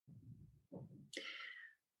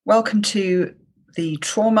Welcome to the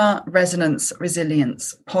Trauma Resonance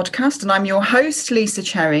Resilience podcast. And I'm your host, Lisa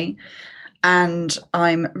Cherry. And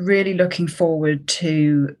I'm really looking forward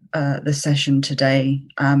to the session today.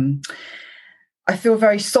 I feel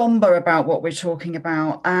very somber about what we're talking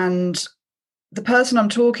about. And the person I'm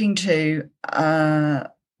talking to,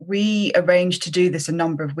 we arranged to do this a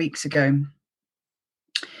number of weeks ago.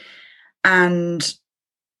 And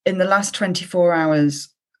in the last 24 hours,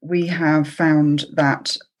 we have found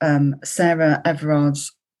that Sarah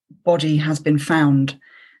Everard's body has been found,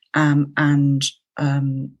 and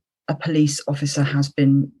a police officer has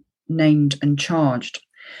been named and charged.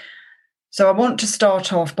 So I want to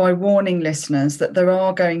start off by warning listeners that there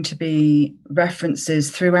are going to be references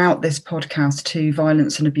throughout this podcast to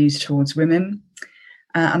violence and abuse towards women,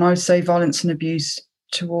 and I would say violence and abuse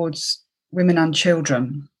towards women and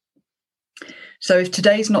children. So if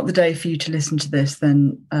today's not the day for you to listen to this,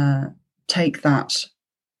 then take that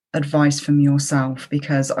advice from yourself,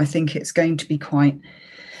 because I think it's going to be quite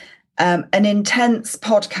an intense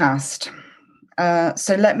podcast.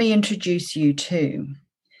 So let me introduce you to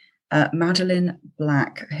Madeline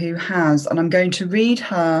Black, who has, and I'm going to read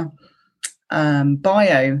her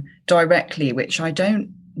bio directly, which I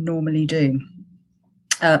don't normally do,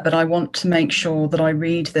 but I want to make sure that I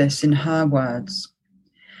read this in her words.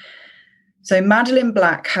 So Madeline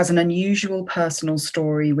Black has an unusual personal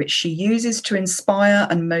story which she uses to inspire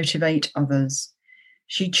and motivate others.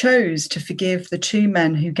 She chose to forgive the two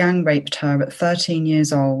men who gang raped her at 13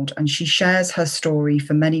 years old, and she shares her story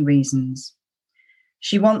for many reasons.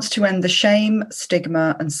 She wants to end the shame,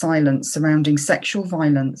 stigma, and silence surrounding sexual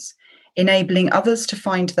violence, enabling others to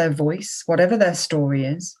find their voice, whatever their story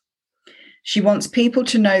is. She wants people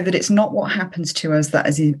to know that it's not what happens to us that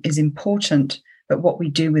is important, but what we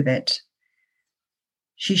do with it.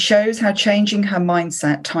 She shows how changing her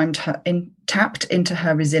mindset tapped into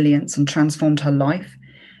her resilience and transformed her life,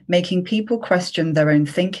 making people question their own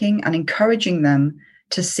thinking and encouraging them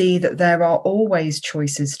to see that there are always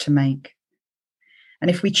choices to make.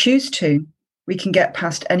 And if we choose to, we can get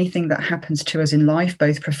past anything that happens to us in life,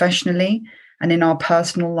 both professionally and in our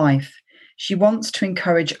personal life. She wants to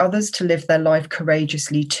encourage others to live their life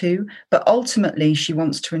courageously too, but ultimately she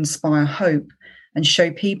wants to inspire hope and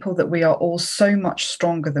show people that we are all so much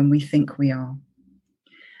stronger than we think we are.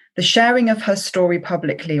 The sharing of her story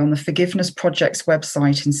publicly on the Forgiveness Project's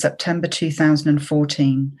website in September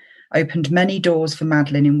 2014 opened many doors for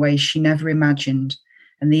Madeline in ways she never imagined,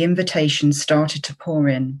 and the invitations started to pour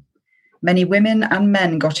in. Many women and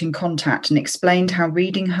men got in contact and explained how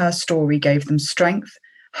reading her story gave them strength,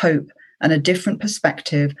 hope, and a different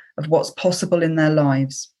perspective of what's possible in their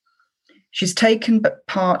lives. She's taken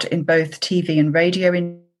part in both TV and radio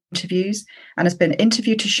interviews and has been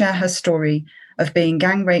interviewed to share her story of being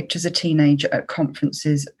gang raped as a teenager at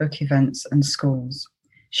conferences, book events, and schools.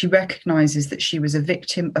 She recognises that she was a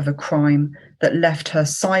victim of a crime that left her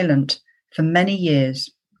silent for many years,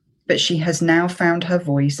 but she has now found her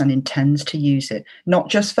voice and intends to use it, not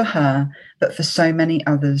just for her, but for so many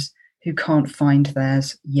others who can't find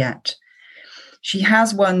theirs yet. She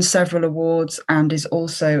has won several awards and is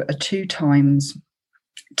also a 2 times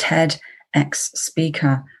TEDx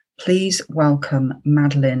speaker. Please welcome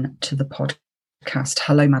Madeline to the podcast.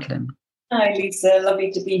 Hello, Madeline. Hi, Lisa.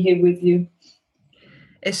 Lovely to be here with you.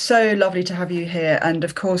 It's so lovely to have you here. And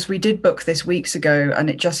of course, we did book this weeks ago, and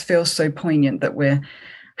it just feels so poignant that we're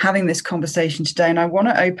having this conversation today. And I want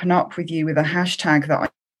to open up with you with a hashtag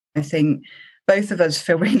that I think both of us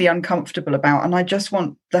feel really uncomfortable about. And I just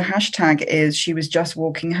want, the hashtag is she was just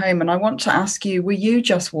walking home. And I want to ask you, were you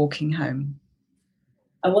just walking home?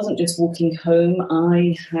 I wasn't just walking home.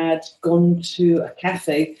 I had gone to a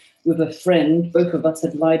cafe with a friend. Both of us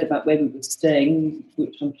had lied about where we were staying,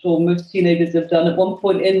 which I'm sure most teenagers have done at one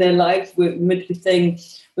point in their lives. We're meant to be staying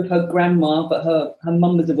with her grandma, but her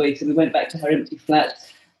mum was away. So we went back to her empty flat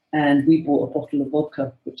and we bought a bottle of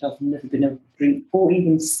vodka, which I've never been able to drink or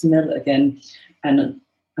even smell again. And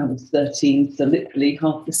I was 13, so literally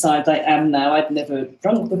half the size I am now. I'd never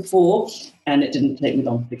drunk before, and it didn't take me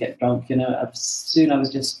long to get drunk. You know, soon I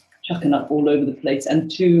was just chucking up all over the place.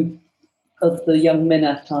 And 2 of the young men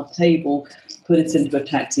at our table put us into a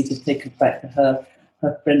taxi to take us back to her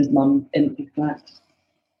friend's mum's empty flat.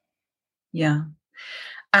 Yeah.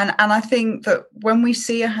 And I think that when we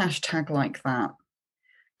see a hashtag like that,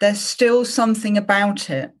 there's still something about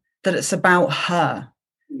it that it's about her.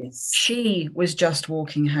 Yes. She was just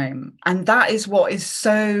walking home. And that is what is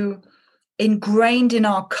so ingrained in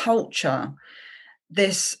our culture,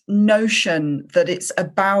 this notion that it's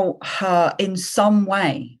about her in some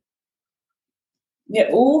way. Yeah,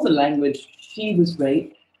 all the language. She was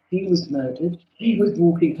raped. he was murdered, he was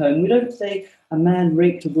walking home. We don't say a man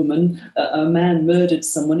raped a woman, a man murdered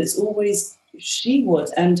someone. It's always she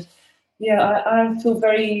was. And yeah, I feel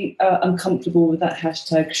very uncomfortable with that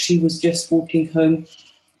hashtag, she was just walking home.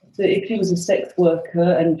 So if she was a sex worker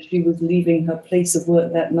and she was leaving her place of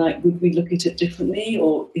work that night, would we look at it differently?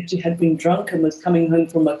 Or if she had been drunk and was coming home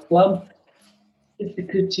from a club, just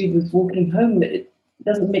because she was walking home, it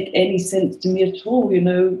doesn't make any sense to me at all. You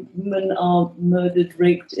know, women are murdered,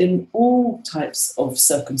 raped in all types of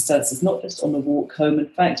circumstances, not just on a walk home. In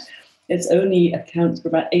fact, it's only accounts for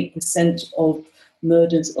about 8% of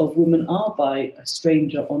murders of women are by a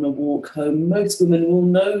stranger on a walk home. Most women will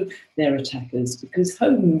know their attackers because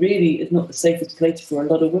home really is not the safest place for a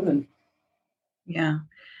lot of women. Yeah.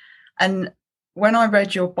 And when I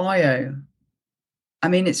read your bio, I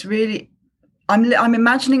mean, it's really, I'm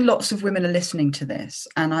imagining lots of women are listening to this.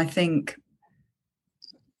 And I think,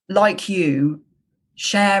 like you,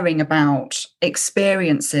 sharing about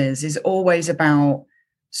experiences is always about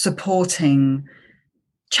supporting,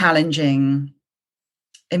 challenging,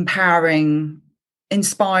 empowering,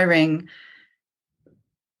 inspiring,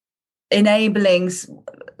 enabling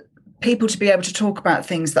people to be able to talk about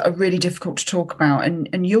things that are really difficult to talk about.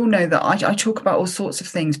 And you'll know that I talk about all sorts of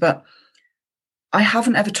things, but I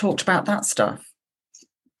haven't ever talked about that stuff.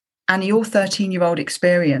 And your 13-year-old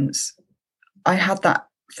experience, I had that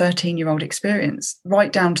 13-year-old experience,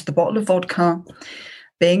 right down to the bottle of vodka,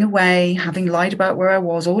 being away, having lied about where I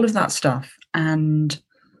was, all of that stuff. And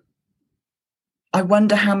I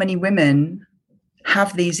wonder how many women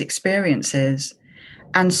have these experiences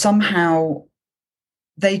and somehow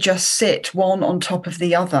they just sit one on top of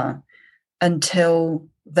the other until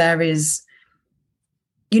there is,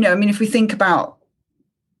 you know, I mean, if we think about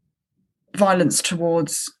violence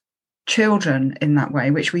towards children in that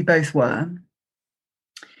way, which we both were,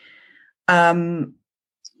 how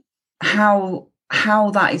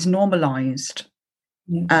that is normalized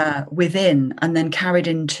within and then carried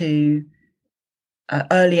into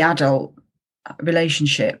early adult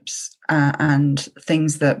relationships and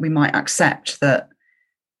things that we might accept that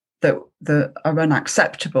are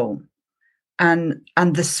unacceptable, and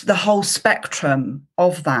the whole spectrum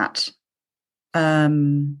of that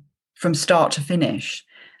from start to finish,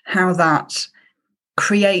 how that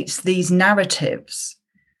creates these narratives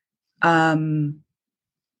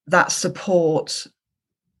that support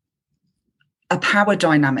a power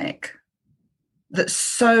dynamic that's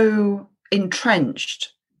so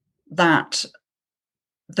entrenched that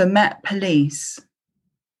the Met Police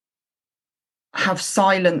have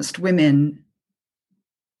silenced women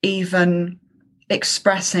even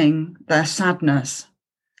expressing their sadness.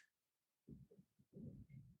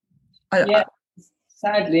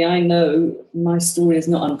 Sadly, I know my story is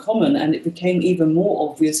not uncommon, and it became even more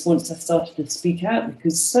obvious once I started to speak out,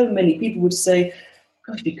 because so many people would say,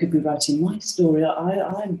 gosh, you could be writing my story.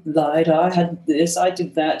 I lied, I had this, I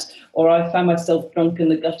did that, or I found myself drunk in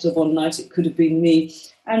the gutter one night, it could have been me.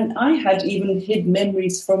 And I had even hid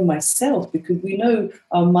memories from myself, because we know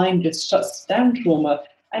our mind just shuts down trauma.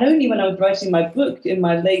 And only when I was writing my book in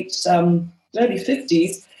my late early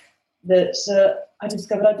 50s that I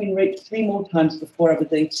discovered I'd been raped 3 more times before I was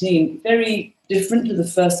 18. Very different to the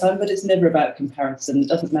first time, but it's never about comparison. It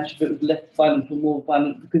doesn't matter if it was less violent or more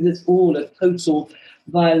violent, because it's all a total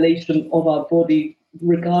violation of our body,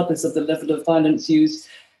 regardless of the level of violence used.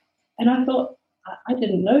 And I thought, I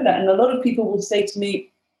didn't know that. And a lot of people will say to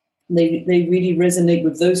me, they really resonate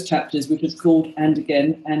with those chapters, which is called And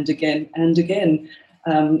Again, and Again, and Again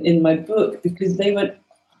in my book, because they went,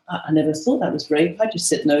 I never thought that was rape. I just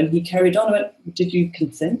said no. And he carried on. I went, did you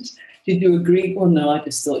consent? Did you agree? Well, no, I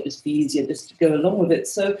just thought it'd just be easier just to go along with it.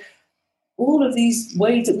 So all of these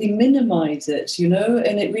ways that we minimize it, you know,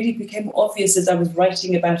 and it really became obvious as I was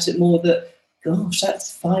writing about it more that, gosh,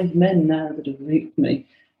 that's 5 men now that have raped me.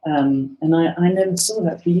 And I never saw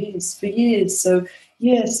that for years. So,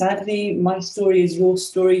 yeah, sadly, my story is your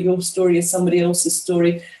story is somebody else's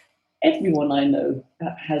story. Everyone I know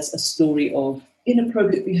has a story of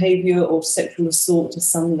inappropriate behaviour or sexual assault to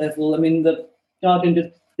some level. I mean, the Guardian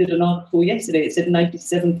did an article yesterday. It said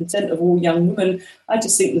 97% of all young women. I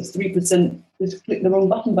just think the 3% just clicked the wrong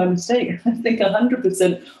button by mistake. I think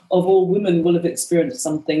 100% of all women will have experienced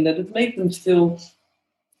something that has made them feel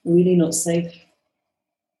really not safe.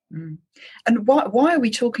 Mm. And why are we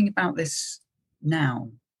talking about this now?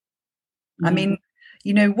 I mean,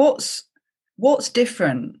 you know, what's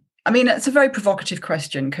different? I mean, it's a very provocative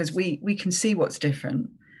question, because we can see what's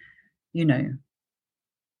different. You know,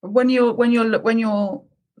 when you're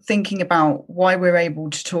thinking about why we're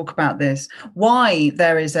able to talk about this, why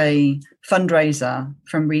there is a fundraiser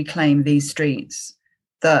from Reclaim These Streets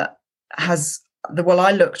that has well,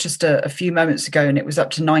 I looked just a few moments ago and it was up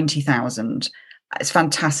to 90,000. It's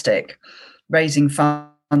fantastic, raising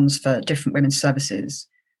funds for different women's services.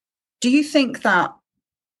 Do you think that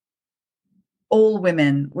all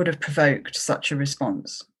women would have provoked such a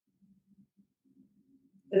response?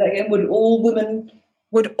 Again, would all women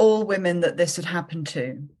that this had happened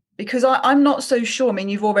to? Because I'm not so sure. I mean,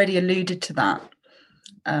 you've already alluded to that.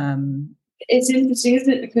 It's interesting,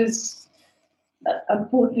 isn't it? Because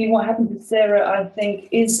unfortunately, what happened to Sarah, I think,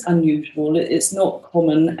 is unusual. It's not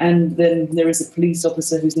common. And then there is a police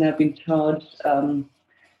officer who's now been charged. So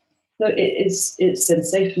it's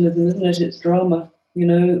sensationalism, isn't it? It's drama. You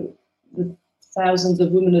know, the thousands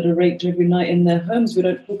of women that are raped every night in their homes. We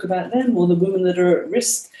don't talk about them, or the women that are at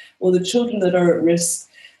risk, or the children that are at risk.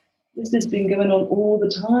 This has been going on all the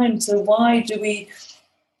time. So why do we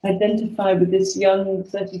identify with this young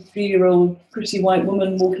 33-year-old pretty white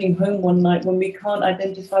woman walking home one night when we can't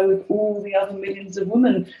identify with all the other millions of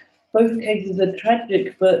women? Both cases are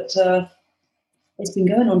tragic, but it's been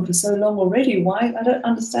going on for so long already. Why? I don't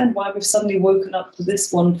understand why we've suddenly woken up to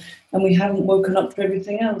this one and we haven't woken up to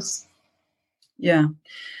everything else. Yeah.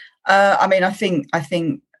 I mean, I think,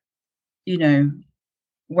 you know,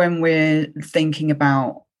 when we're thinking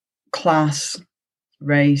about class,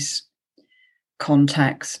 race,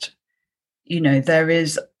 context, you know, there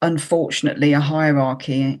is unfortunately a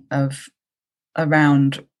hierarchy of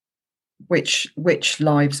around which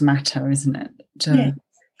lives matter, isn't it? To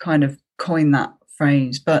kind of coin that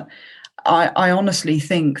phrase. But I honestly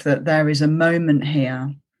think that there is a moment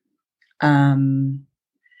here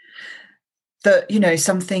that, you know,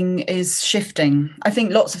 something is shifting. I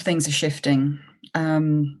think lots of things are shifting.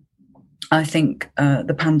 I think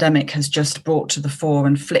the pandemic has just brought to the fore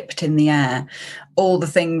and flipped in the air all the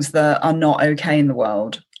things that are not okay in the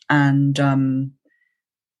world. And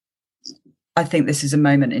I think this is a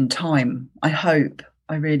moment in time. I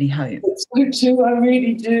really hope. So too, I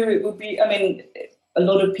really do. It would be, I mean, a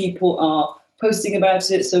lot of people are posting about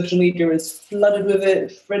it. Social media is flooded with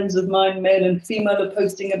it. Friends of mine, male and female, are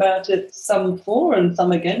posting about it, some for and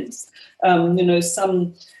some against. You know,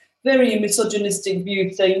 some very misogynistic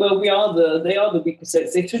view saying, well, they are the weaker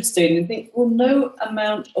sex, they should stay in. And think, well, no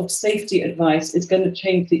amount of safety advice is going to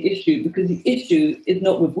change the issue, because the issue is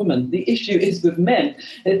not with women. The issue is with men.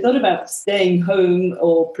 And it's not about staying home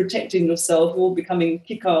or protecting yourself or becoming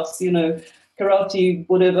kick-ass, you know, karate,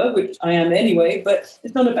 whatever, which I am anyway. But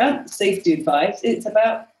it's not about safety advice. It's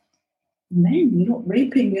about men not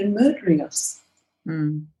raping and murdering us.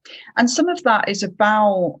 Mm. And some of that is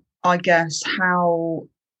about, I guess, how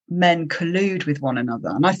men collude with one another.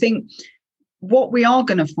 And I think what we are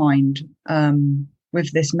going to find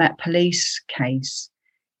with this Met Police case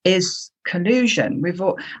is collusion.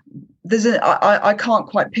 I can't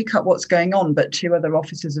quite pick up what's going on, but 2 other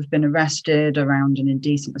officers have been arrested around an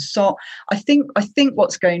indecent assault. I think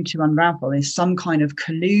what's going to unravel is some kind of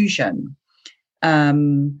collusion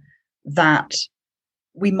that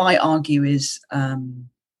we might argue is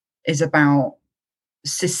about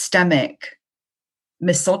systemic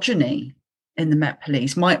misogyny in the Met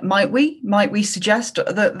Police. Might we suggest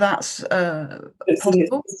that that's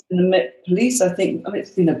possible? In the Met Police, I think, I mean, it's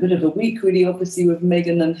been a bit of a week, really. Obviously, with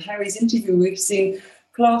Meghan and Harry's interview, we've seen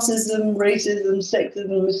classism, racism,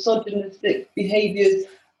 sexism, misogynistic behaviours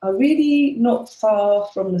are really not far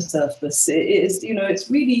from the surface. It is, you know, it's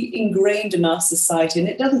really ingrained in our society, and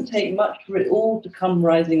it doesn't take much for it all to come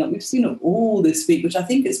rising up. We've seen it all this week, which I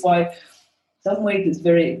think is why some ways it's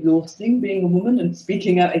very exhausting being a woman and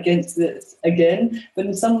speaking out against this again. But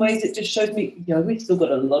in some ways it just shows me, we've still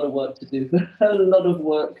got a lot of work to do, a lot of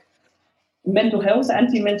work. Mental health,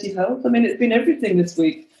 anti-mental health. I mean, it's been everything this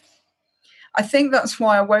week. I think that's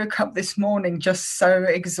why I woke up this morning just so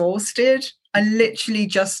exhausted. I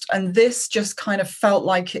literally and this just kind of felt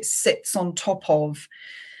like it sits on top of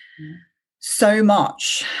so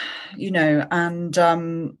much, you know,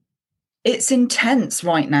 and it's intense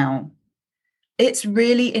right now. It's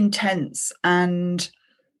really intense, and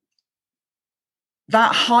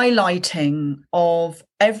that highlighting of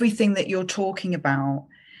everything that you're talking about,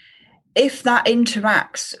 if that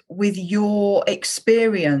interacts with your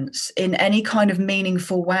experience in any kind of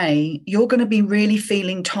meaningful way, you're going to be really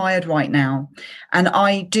feeling tired right now. And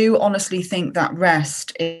I do honestly think that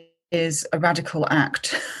rest is a radical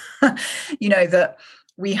act. You know, that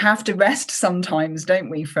we have to rest sometimes, don't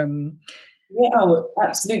we, from... Yeah, I would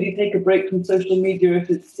absolutely take a break from social media if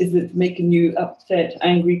it's making you upset,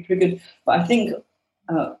 angry, triggered. But I think,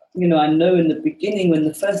 you know, I know in the beginning when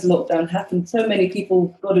the first lockdown happened, so many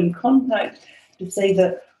people got in contact to say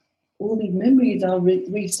that all these memories are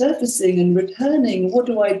resurfacing and returning. What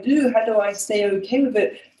do I do? How do I stay okay with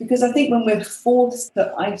it? Because I think when we're forced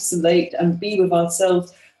to isolate and be with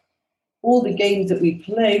ourselves, all the games that we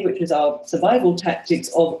play, which is our survival tactics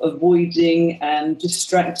of avoiding and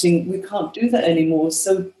distracting, we can't do that anymore.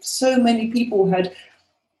 So many people had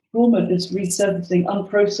trauma just resurfacing,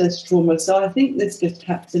 unprocessed trauma. So I think this just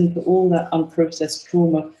taps into all that unprocessed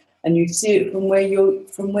trauma, and you see it from where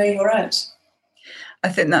you're at. I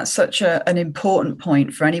think that's such an important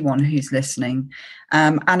point for anyone who's listening.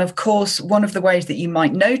 And of course, one of the ways that you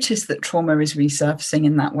might notice that trauma is resurfacing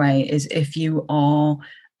in that way is if you are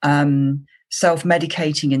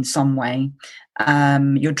self-medicating in some way.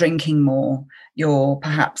 You're drinking more, you're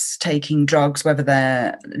perhaps taking drugs, whether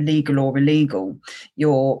they're legal or illegal,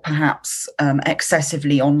 you're perhaps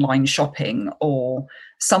excessively online shopping, or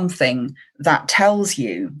something that tells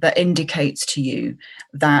you, that indicates to you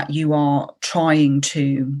that you are trying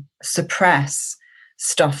to suppress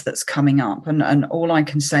stuff that's coming up. And all I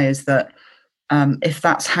can say is that if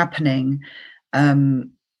that's happening,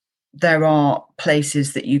 there are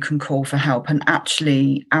places that you can call for help. And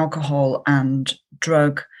actually, alcohol and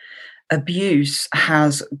drug abuse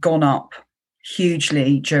has gone up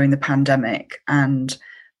hugely during the pandemic. And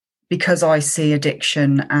because I see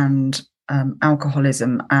addiction and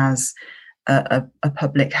alcoholism as a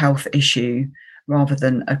public health issue rather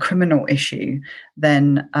than a criminal issue,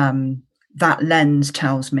 then that lens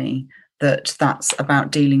tells me that that's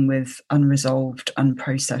about dealing with unresolved,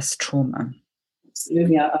 unprocessed trauma.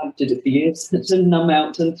 Absolutely, I did it for years, to numb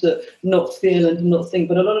out and to not feel and to not think.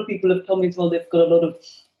 But a lot of people have told me as well, they've got a lot of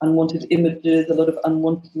unwanted images, a lot of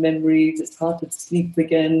unwanted memories. It's hard to sleep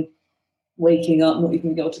again, waking up, not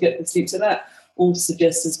even being able to get to sleep. So that all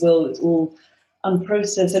suggests as well it's all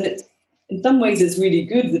unprocessed. And it's, in some ways, it's really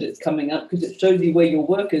good that it's coming up because it shows you where your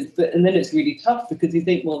work is. And then it's really tough because you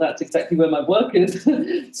think, well, that's exactly where my work is.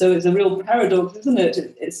 So it's a real paradox, isn't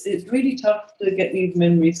it? It's really tough to get these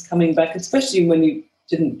memories coming back, especially when you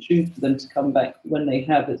didn't choose for them to come back. When they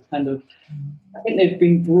have, it's kind of, I think they've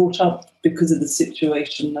been brought up because of the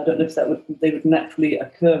situation. I don't know if they would naturally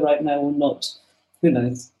occur right now or not. Who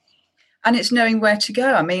knows? And it's knowing where to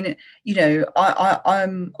go. I mean, you know,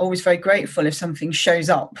 I'm always very grateful if something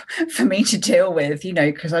shows up for me to deal with, you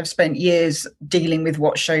know, because I've spent years dealing with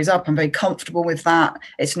what shows up. I'm very comfortable with that.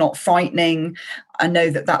 It's not frightening. I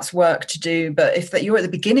know that that's work to do. But if you're at the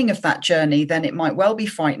beginning of that journey, then it might well be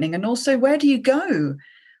frightening. And also, where do you go?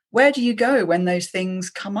 Where do you go when those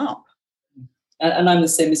things come up? And I'm the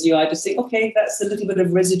same as you. I just think, okay, that's a little bit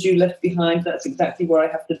of residue left behind. That's exactly where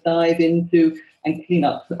I have to dive into and clean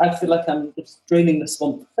up. I feel like I'm just draining the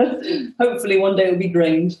swamp. Hopefully one day it'll be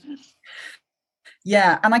drained.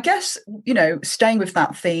 Yeah. And I guess, you know, staying with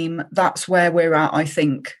that theme, that's where we're at, I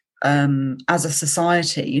think, as a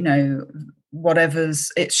society, you know,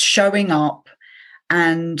 it's showing up,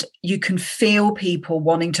 and you can feel people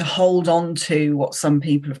wanting to hold on to what some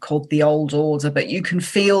people have called the old order, but you can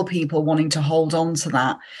feel people wanting to hold on to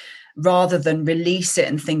that rather than release it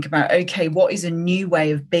and think about, okay, what is a new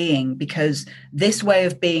way of being? Because this way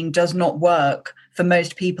of being does not work for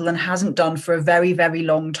most people and hasn't done for a very, very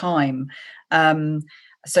long time.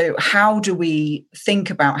 So how do we think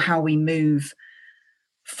about how we move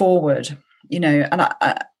forward? You know, and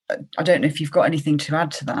I don't know if you've got anything to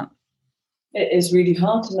add to that. It is really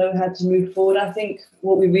hard to know how to move forward. I think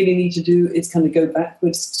what we really need to do is kind of go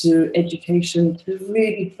backwards to education, to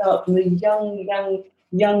really start from a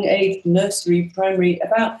young age, nursery, primary,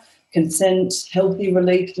 about consent, healthy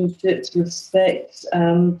relationships, respect,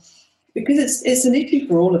 because it's an issue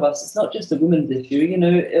for all of us. It's not just a women's issue. You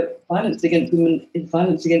know, violence against women is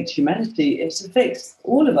violence against humanity. It affects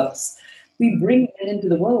all of us. We bring men into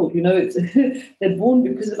the world. You know, they're born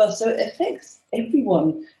because of us, so it affects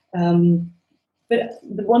everyone. But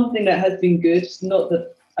the one thing that has been good, not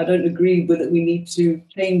that I don't agree with it, we need to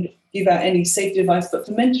give out any safety advice, but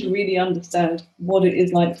for men to really understand what it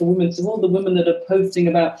is like for women. So all the women that are posting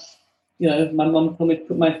about, you know, my mum told me to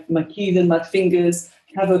put my keys in my fingers,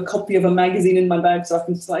 have a copy of a magazine in my bag so I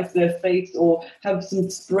can slice their face, or have some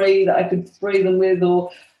spray that I could spray them with,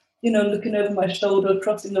 or, you know, looking over my shoulder,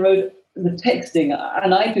 crossing the road. The texting,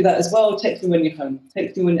 and I do that as well. Text me when you're home.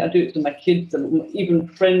 Text me when I do it to my kids, and even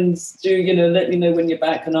friends do. You know, let me know when you're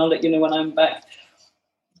back, and I'll let you know when I'm back.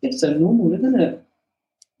 It's so normal, isn't it?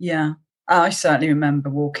 Yeah, I certainly remember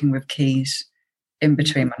walking with keys in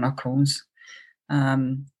between my knuckles.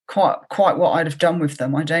 Quite what I'd have done with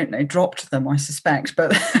them, I don't know. Dropped them, I suspect,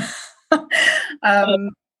 but.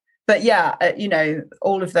 But yeah, you know,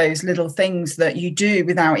 all of those little things that you do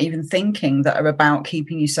without even thinking that are about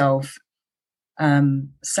keeping yourself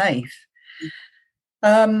safe.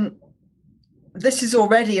 this is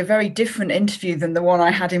already a very different interview than the one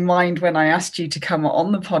I had in mind when I asked you to come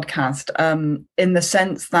on the podcast, in the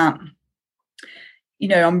sense that,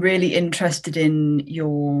 I'm really interested in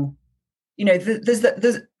your, there's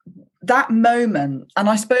that moment. And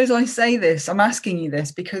I suppose I say this, I'm asking you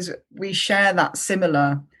this because we share that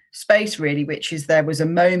similar space, really, which is there was a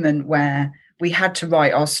moment where we had to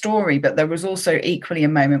write our story, but there was also equally a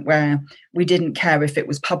moment where we didn't care if it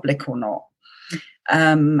was public or not.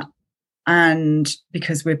 And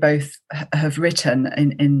because we both have written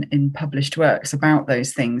in published works about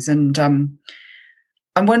those things, and I'm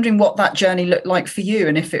wondering what that journey looked like for you,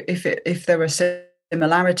 and if there are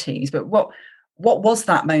similarities. But what was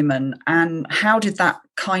that moment, and how did that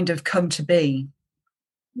kind of come to be?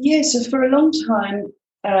 Yeah, so for a long time,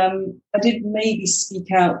 I did maybe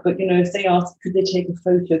speak out, but if they asked, could they take a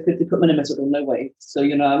photo? Could they put my name? I said, "Oh, no way." So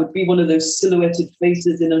I would be one of those silhouetted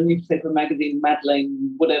faces in a newspaper magazine,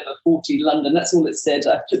 Madeleine, whatever, 40 London. That's all it said.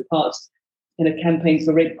 I took part in a campaign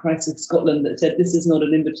for Rape Crisis Scotland that said, "This is not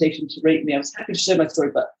an invitation to rape me." I was happy to share my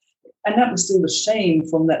story, and that was still the shame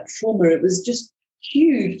from that trauma. It was just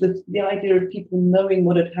huge, the idea of people knowing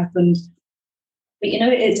what had happened. But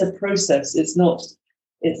it's a process. It's not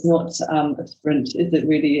a sprint, is it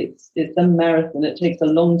really? It's a marathon. It takes a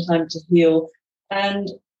long time to heal. And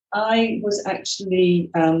I was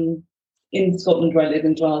actually in Scotland, where I live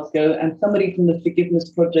in Glasgow, and somebody from the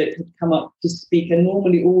Forgiveness Project had come up to speak. And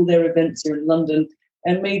normally all their events are in London.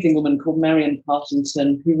 An amazing woman called Marion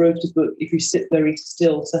Partington, who wrote a book, If You Sit Very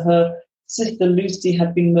Still. So her sister Lucy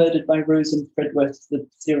had been murdered by Rose and Fred West, the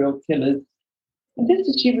serial killers. And just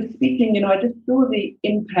as she was speaking, I just saw the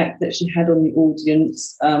impact that she had on the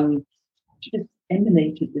audience. She just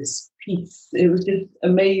emanated this peace. It was just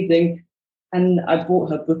amazing. And I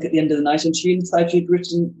bought her book at the end of the night, and inside she'd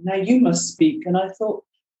written, "Now you must speak." And I thought,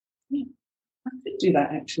 yeah, I could do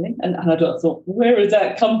that actually. And I thought, where has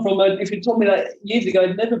that come from? If you told me that years ago,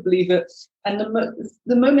 I'd never believe it. And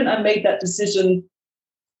the moment I made that decision,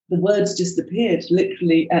 the words just appeared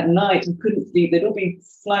literally at night. I couldn't sleep. They'd all be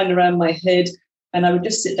flying around my head. And I would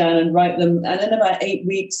just sit down and write them. And in about 8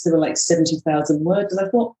 weeks, there were like 70,000 words. And I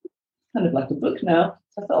thought, kind of like a book now.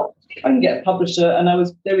 I thought, I can get a publisher. And I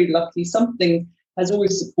was very lucky. Something has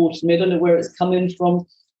always supported me. I don't know where it's coming from.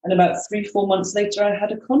 And about 3-4 months later, I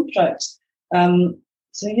had a contract.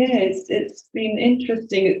 So yeah, it's been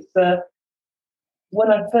interesting. It's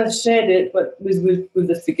when I first shared it, but with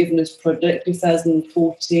the Forgiveness Project,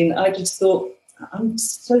 2014, I just thought, I'm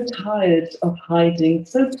so tired of hiding,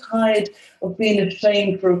 so tired of being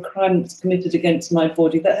ashamed for a crime that's committed against my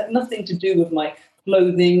body that had nothing to do with my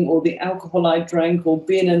clothing or the alcohol I drank or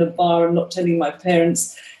being in a bar and not telling my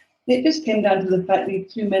parents. It just came down to the fact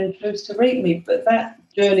these 2 men chose to rape me. But that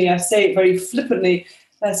journey, I say it very flippantly,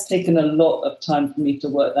 has taken a lot of time for me to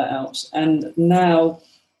work that out. And now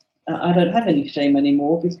I don't have any shame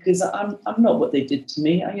anymore because I'm not what they did to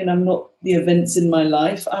me. I'm not the events in my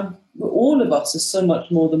life. All of us are so much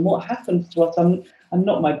more than what happened to us. I'm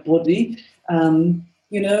not my body.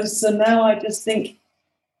 So now I just think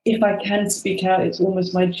if I can speak out, it's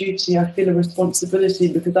almost my duty. I feel a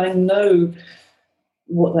responsibility because I know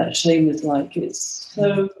what that shame is like. It's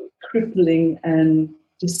so crippling and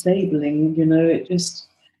disabling. It just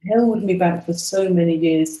held me back for so many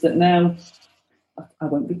years that now I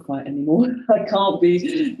won't be quiet anymore. I can't be,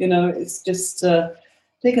 it's just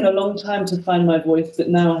taken a long time to find my voice, but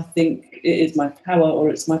now I think it is my power or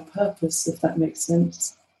it's my purpose, if that makes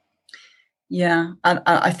sense. Yeah, and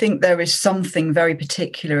I think there is something very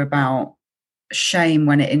particular about shame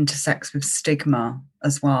when it intersects with stigma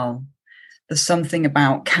as well. There's something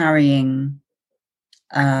about carrying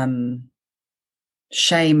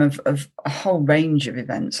shame of a whole range of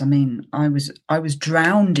events. I mean, I was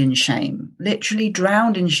drowned in shame, literally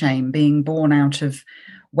drowned in shame, being born out of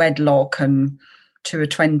wedlock and to a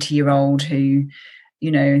 20-year-old who,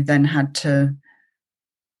 then had to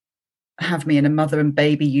have me in a mother and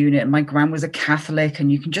baby unit. And my gran was a Catholic.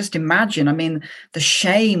 And you can just imagine, I mean, the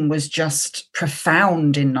shame was just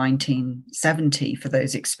profound in 1970 for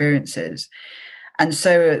those experiences. And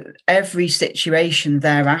so every situation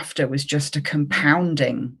thereafter was just a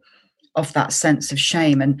compounding of that sense of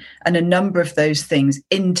shame. And a number of those things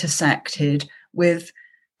intersected with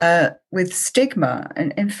stigma.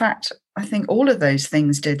 And in fact, I think all of those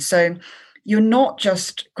things did. So you're not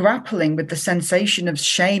just grappling with the sensation of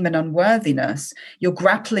shame and unworthiness. You're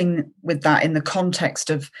grappling with that in the context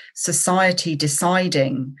of society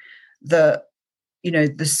deciding that,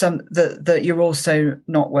 that you're also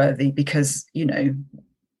not worthy because,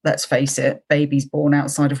 let's face it, babies born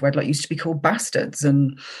outside of wedlock used to be called bastards.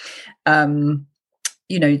 And,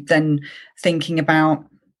 then thinking about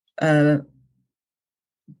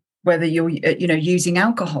whether you're, using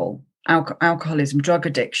alcoholism, drug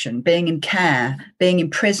addiction, being in care, being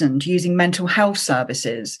imprisoned, using mental health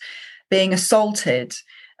services, being assaulted,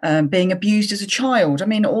 being abused as a child. I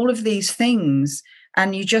mean, all of these things,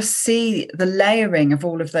 and you just see the layering of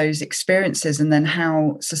all of those experiences and then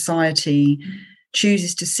how society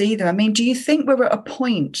chooses to see them. I mean, do you think we're at a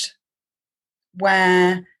point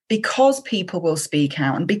where, because people will speak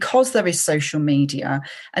out and because there is social media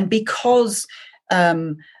and because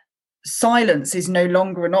silence is no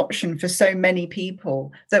longer an option for so many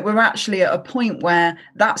people, that we're actually at a point where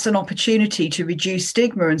that's an opportunity to reduce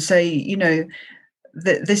stigma and say,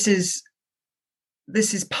 that this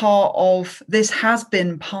has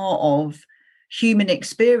been part of human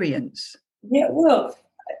experience? Yeah, well,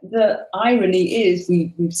 the irony is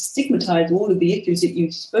we've stigmatized all of the issues that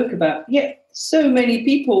you spoke about, yet so many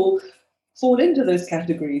people fall into those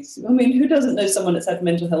categories. I mean, who doesn't know someone that's had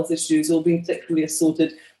mental health issues or been sexually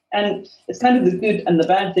assaulted? And it's kind of the good and the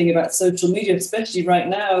bad thing about social media, especially right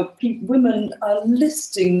now. Women are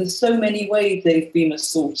listing so many ways they've been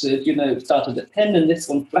assaulted. Started at 10 and this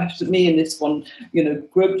one flashed at me and this one,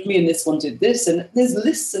 groped me and this one did this. And there's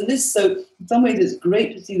lists and lists. So in some ways it's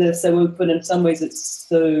great to see they're so open. In some ways it's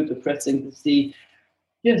so depressing to see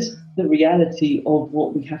just the reality of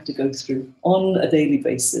what we have to go through on a daily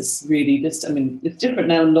basis. Really, it's different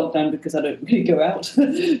now in lockdown because I don't really go out,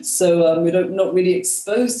 so we're not really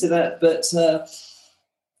exposed to that. But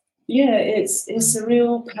it's a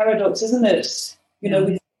real paradox, isn't it?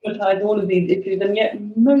 We stigmatize all of these issues, and yet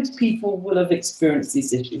most people will have experienced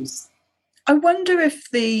these issues. I wonder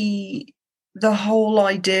if the whole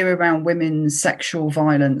idea around women's sexual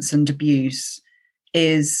violence and abuse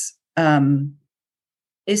is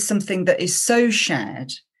something that is so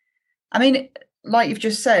shared. I mean, like you've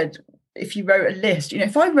just said, if you wrote a list,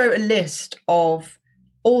 if I wrote a list of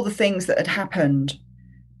all the things that had happened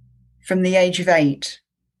from the age of 8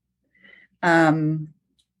 in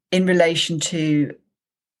relation to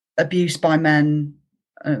abuse by men,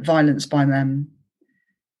 violence by men,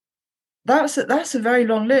 that's a very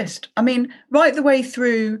long list. I mean, right the way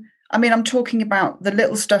through. I mean, I'm talking about the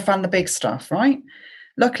little stuff and the big stuff, right?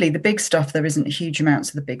 Luckily, the big stuff, there isn't huge amounts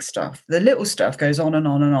of the big stuff. The little stuff goes on and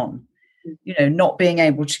on and on. Not being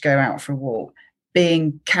able to go out for a walk,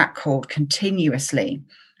 being catcalled continuously,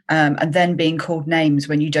 and then being called names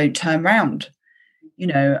when you don't turn around.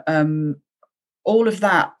 All of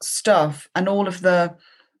that stuff and all of the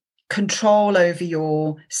control over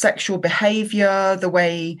your sexual behavior, the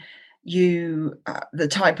way the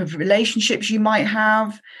type of relationships you might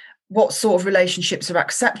have, what sort of relationships are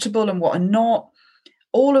acceptable and what are not.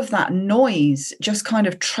 All of that noise just kind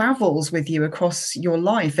of travels with you across your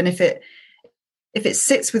life. And if it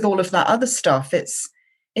sits with all of that other stuff, it's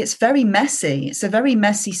very messy. It's a very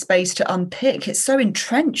messy space to unpick. It's so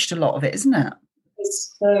entrenched, a lot of it, isn't it?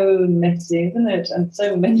 It's so messy, isn't it? And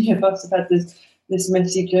so many of us have had this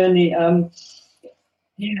messy journey. I don't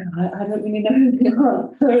really know the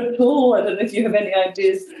answer at all. I don't know if you have any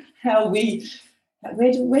ideas how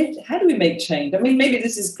do we make change? I mean, maybe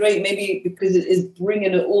this is great. Maybe because it is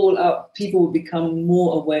bringing it all up, people will become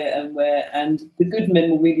more aware, and the good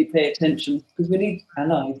men will really pay attention, because we need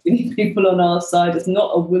allies. We need people on our side. It's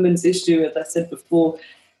not a women's issue, as I said before.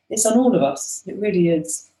 It's on all of us. It really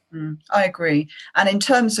is. I agree. And in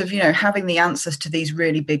terms of, having the answers to these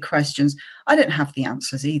really big questions, I don't have the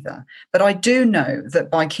answers either. But I do know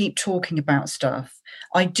that by keep talking about stuff,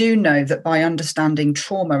 I do know that by understanding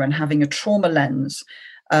trauma and having a trauma lens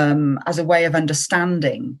as a way of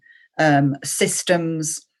understanding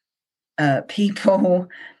systems, people,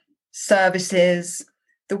 services,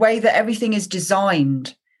 the way that everything is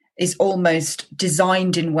designed is almost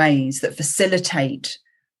designed in ways that facilitate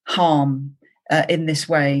harm in this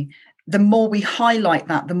way. The more we highlight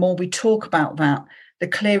that, the more we talk about that, the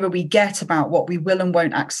clearer we get about what we will and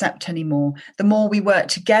won't accept anymore. The more we work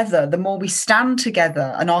together, the more we stand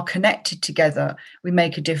together and are connected together, we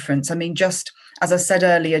make a difference. I mean, just as I said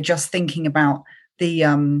earlier, just thinking about the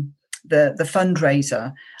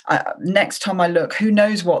fundraiser, next time I look, who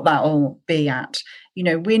knows what that'll be at?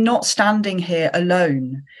 We're not standing here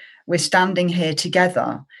alone. We're standing here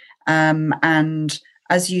together. And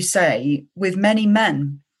as you say, with many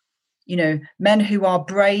men, men who are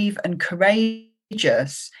brave and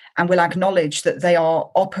courageous and will acknowledge that they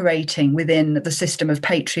are operating within the system of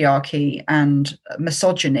patriarchy and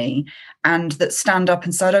misogyny, and that stand up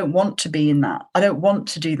and say, I don't want to be in that. I don't want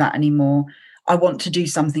to do that anymore. I want to do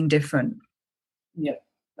something different. Yeah.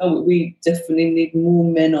 Oh, we definitely need more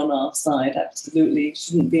men on our side. Absolutely. It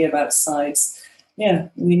shouldn't be about sides. Yeah,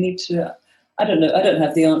 we need to I don't know. I don't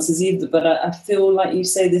have the answers either, but I feel like you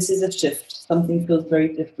say this is a shift. Something feels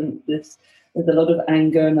very different. There's a lot of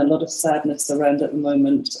anger and a lot of sadness around at the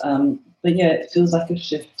moment. But yeah, it feels like a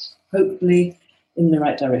shift, hopefully in the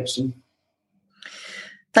right direction.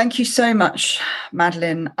 Thank you so much,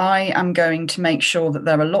 Madeline. I am going to make sure that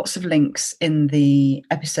there are lots of links in the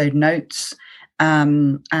episode notes.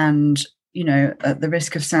 And, you know, at the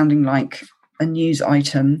risk of sounding like a news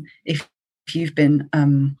item, if you've been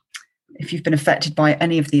affected by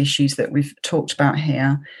any of the issues that we've talked about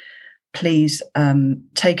here, please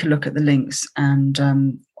take a look at the links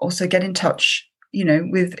and also get in touch, you know,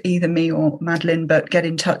 with either me or Madeline, but get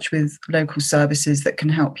in touch with local services that can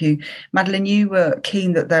help you. Madeline, you were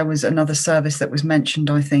keen that there was another service that was mentioned,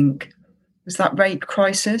 I think. Was that Rape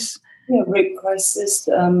Crisis? Yeah, Rape Crisis,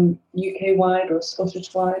 UK-wide or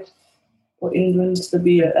Scottish-wide or England. There'll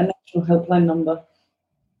be a national helpline number.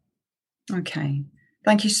 Okay.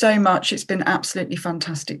 Thank you so much. It's been absolutely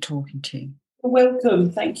fantastic talking to you. You're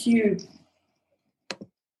welcome. Thank you.